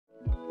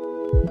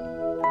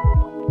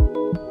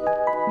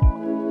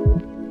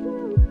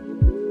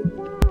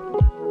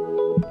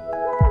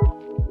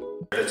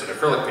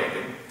acrylic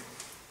painting,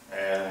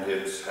 and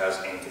it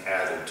has ink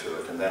added to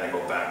it, and then I go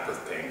back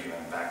with paint, and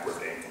then back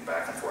with ink, and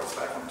back and forth,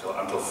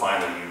 until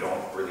finally you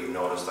don't really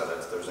notice that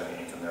there's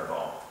any ink in there at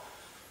all.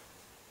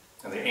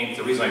 And the ink,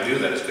 the reason I do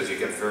that is because you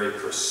get very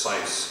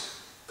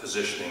precise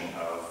positioning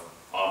of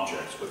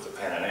objects with the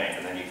pen and ink,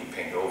 and then you can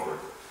paint over it,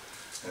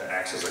 and it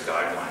acts as a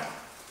guideline.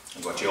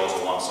 But you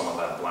also want some of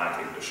that black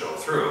ink to show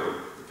through.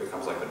 It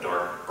becomes like the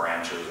dark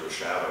branches or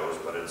shadows,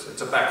 but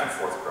it's a back and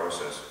forth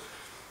process,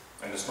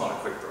 and it's not a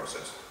quick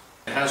process.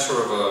 It has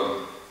sort of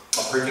a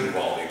printing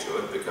quality to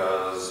it,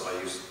 because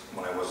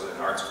when I was in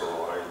art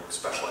school, I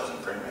specialized in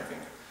printmaking,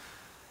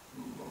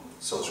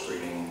 silk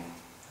screening,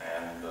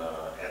 and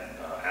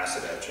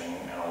acid etching,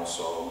 and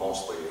also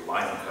mostly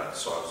line cut.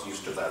 So I was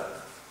used to that,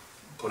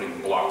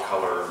 putting block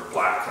color,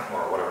 black,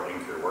 or whatever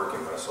ink you're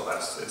working with. So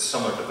it's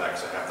similar to that,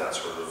 because I have that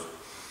sort of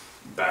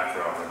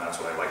background, and that's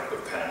what I like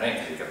with pen and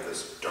ink. You get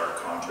this dark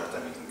contrast,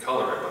 and you can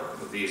color it,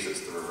 but with these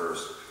it's the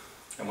reverse.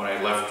 And when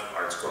I left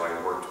art school, I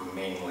worked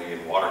mainly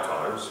in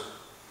watercolors,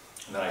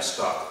 and then I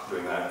stopped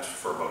doing that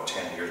for about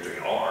 10 years,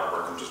 doing all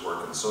artwork, and just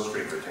worked in silk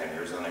screen for 10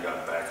 years, and then I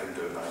got back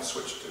into it, and I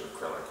switched to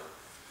acrylic.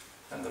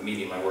 And the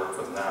medium I work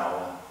with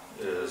now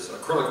is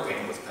acrylic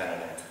paint with pen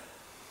and ink.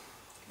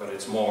 But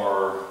it's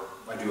more,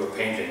 I do a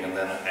painting and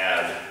then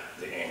add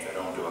the ink. I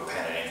don't do a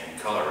pen and ink and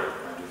color it.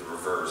 I do the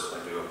reverse. I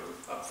do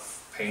a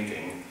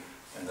painting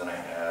and then I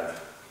add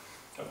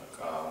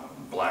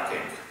black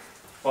ink.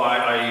 Well,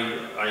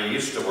 I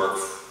used to work,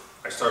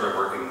 I started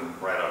working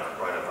right out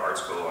of art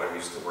school. I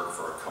used to work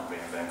for a company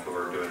in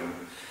Vancouver doing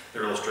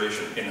the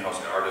illustration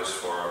in-house artist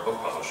for a book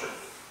publisher.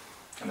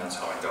 And that's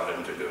how I got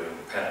into doing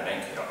pen and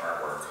ink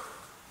artwork.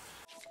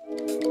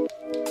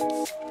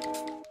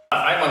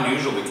 I'm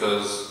unusual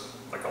because,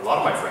 like, a lot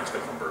of my friends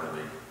come from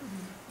Burnaby,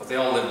 but they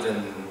all lived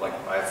in, like,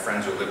 I have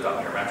friends who lived up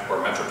near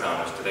where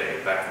Metrotown is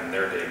today. Back in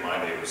their day, my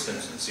day was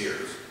Simpson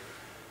Sears.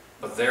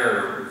 But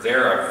their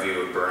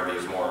view of Burnaby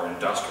is more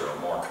industrial,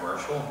 more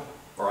commercial.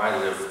 Where I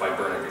live by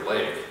Burnaby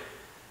Lake,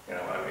 you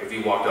know, if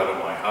you walked out of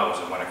my house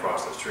and went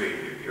across the street,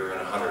 you're in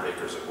 100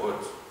 acres of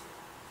woods.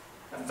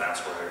 And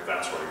that's where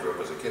I grew up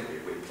as a kid.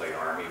 We played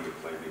army,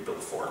 we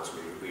built forts,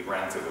 we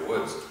ran through the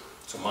woods.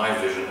 So my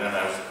vision, and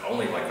I was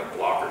only like a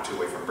block or two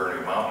away from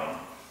Burnaby Mountain.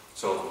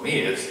 So for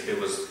me, there's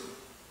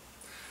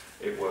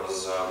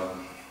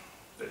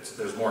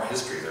more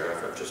history there,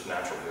 of just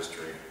natural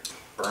history.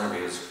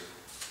 Burnaby is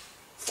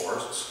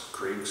forests,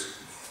 creeks,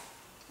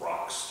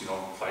 rocks, you know,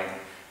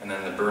 and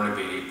then the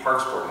Burnaby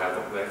Parks Board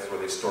that's where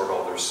they stored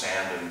all their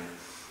sand and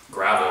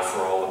gravel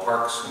for all the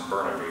parks in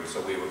Burnaby.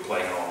 So we would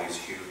play in all these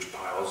huge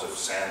piles of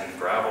sand and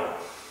gravel,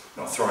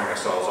 you know, throwing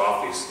ourselves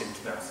off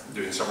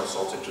doing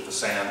somersaults into the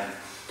sand.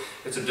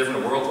 It's a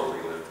different world where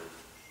we live.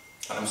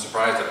 And I'm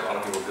surprised that a lot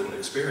of people didn't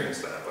experience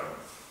that, but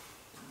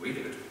we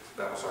did.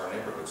 That was our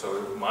neighborhood.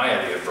 So my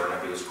idea of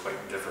Burnaby is quite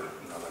different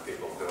than other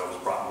people, because I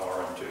was brought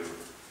more into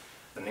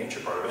the nature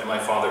part of it. And my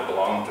father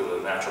belonged to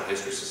the Natural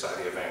History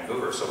Society of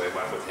Vancouver, so I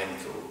went with him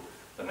to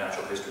the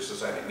Natural History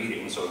Society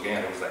meeting. So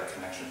again, it was that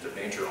connection to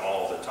nature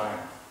all the time.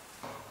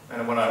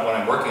 And when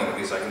I'm working on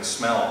these, I can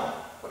smell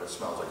what it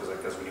smells like,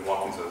 because when you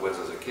walk into the woods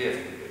as a kid,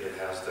 it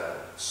has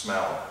that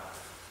smell.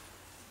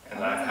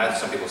 And I've had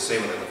some people say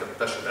when they look at,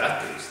 especially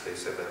that piece, they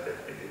say that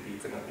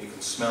you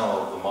can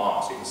smell the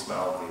moss, you can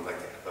smell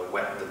the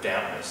wet, the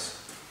dampness.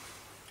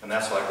 And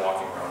that's like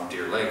walking around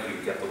Deer Lake,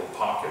 you get little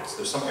pockets.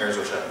 There's some areas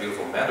which have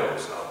beautiful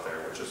meadows out there,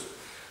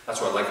 that's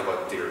what I like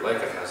about Deer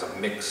Lake. It has a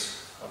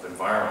mix of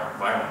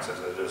environments.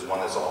 There's one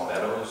that's all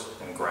meadows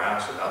and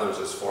grass, and others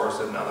is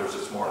forested, and others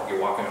is more like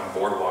you're walking on a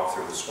boardwalk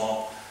through the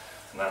swamp.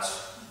 And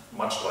that's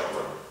much like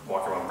what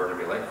walking around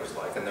Burnaby Lake was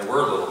like. And there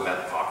were little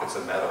pockets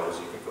of meadows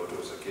you could go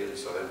to as a kid.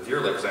 So Deer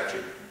Lake is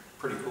actually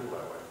pretty cool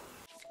that way.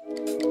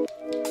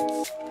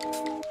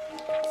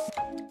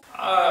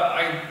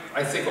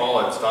 I think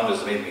all it's done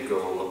is made me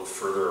go look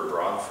further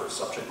abroad for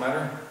subject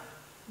matter.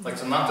 Like,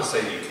 so not to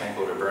say that you can't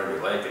go to Burnaby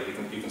Lake, but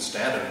you can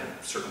stand in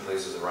certain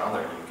places around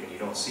there and you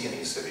don't see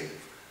any city.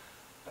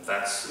 And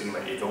that's,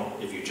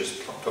 if you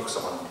just took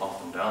someone and plumped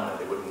them down there,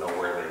 they wouldn't know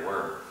where they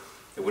were.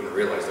 They wouldn't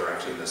realize they're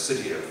actually in the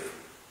city of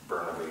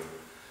Burnaby.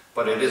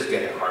 But it is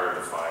getting harder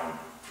to find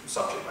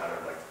subject matter,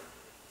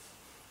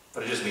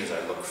 but it just means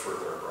I look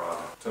further abroad.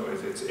 So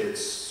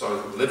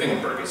so living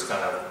in Burnaby is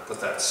kind of put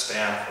that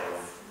stamp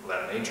of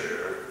that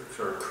nature,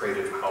 sort of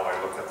created how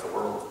I look at the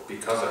world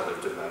because I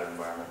lived in that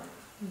environment.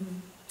 Mm-hmm.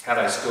 Had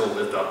I still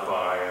lived up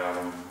by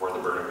where the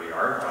Burnaby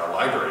Art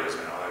Library is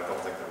now,